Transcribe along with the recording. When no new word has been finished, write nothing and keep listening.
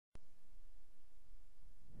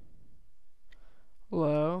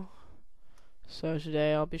Hello. So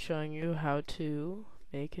today I'll be showing you how to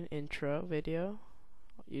make an intro video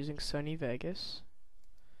using Sony Vegas.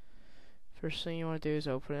 First thing you want to do is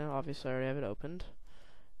open it. Obviously I already have it opened.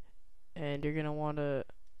 And you're going to want to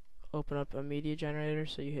open up a media generator,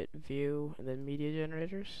 so you hit view and then media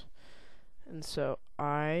generators. And so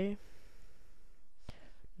I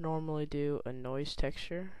normally do a noise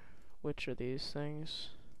texture, which are these things.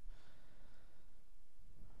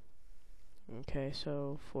 Okay,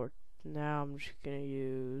 so for now I'm just gonna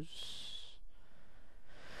use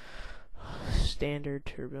standard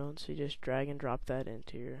turbulence. So you just drag and drop that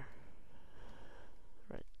into your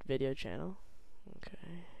video channel. Okay,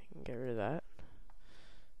 you can get rid of that.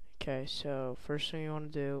 Okay, so first thing you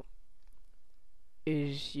want to do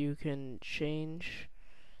is you can change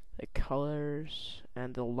the colors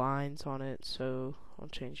and the lines on it. So I'll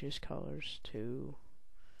change these colors to,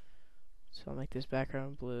 so I'll make this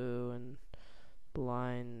background blue and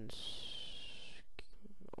lines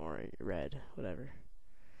or red, whatever.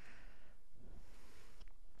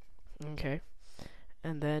 Okay,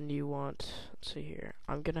 and then you want, let's see here,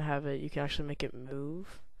 I'm gonna have it, you can actually make it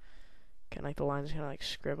move, kind of like the lines kind of like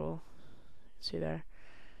scribble, see there.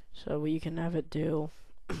 So what you can have it do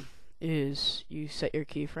is you set your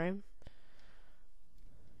keyframe,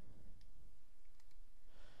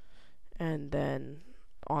 and then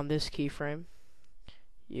on this keyframe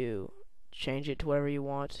you change it to whatever you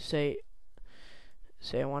want. Say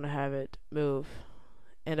I want to have it move,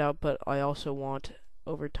 and but I also want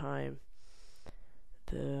over time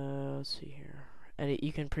let's see here, and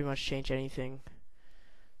you can pretty much change anything.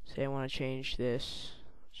 Say I want to change this,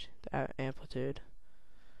 the amplitude,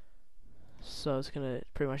 so it's gonna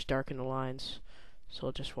pretty much darken the lines, so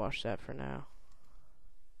I'll just watch that for now.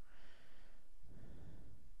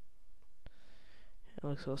 It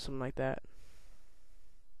looks a little something like that.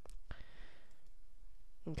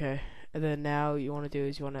 Okay, and then now you want to do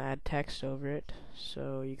is you want to add text over it.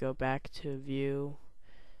 So you go back to view,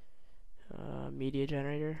 media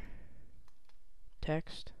generator,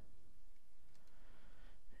 text.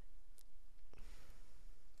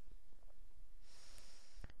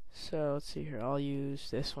 So let's see here, I'll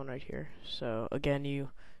use this one right here. So again,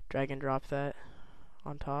 you drag and drop that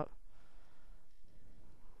on top.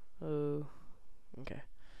 Oh, okay.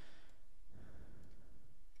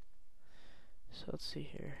 So let's see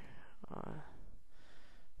here. So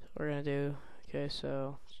we're gonna do, okay,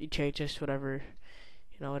 so you change just whatever,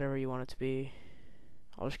 whatever you want it to be.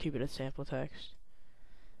 I'll just keep it as sample text.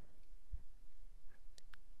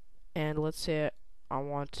 And let's say I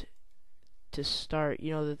want to start,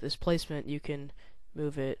 that this placement, you can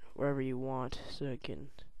move it wherever you want, so it can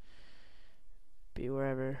be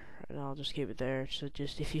wherever, and I'll just keep it there. So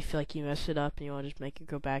just if you feel like you messed it up and you want to just make it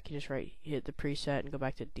go back, you just hit the preset and go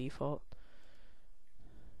back to default.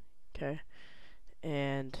 Okay,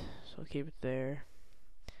 and so I'll keep it there.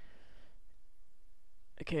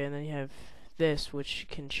 Okay, and then you have this, which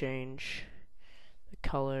can change the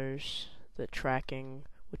colors, the tracking,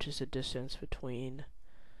 which is the distance between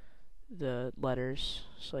the letters.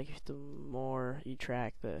 So like if the more you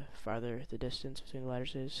track, the farther the distance between the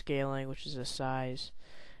letters is. Scaling, which is the size,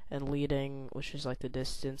 and leading, which is like the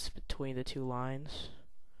distance between the two lines.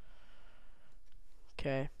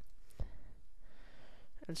 Okay.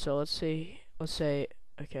 And so let's say,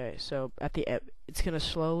 okay, so at the end, it's gonna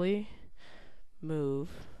slowly move.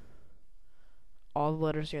 All the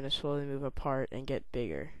letters are gonna slowly move apart and get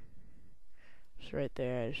bigger. So right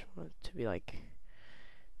there, I just want it to be like,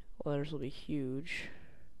 the letters will be huge.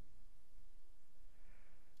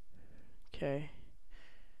 Okay.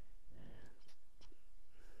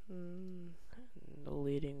 The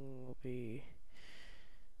leading will be,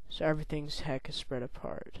 so everything's heck spread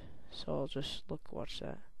apart. So I'll just watch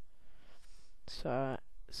that. So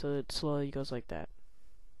it slowly goes like that.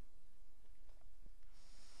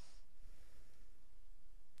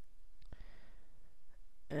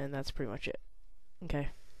 And that's pretty much it.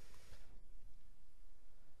 Okay.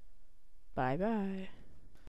 Bye bye.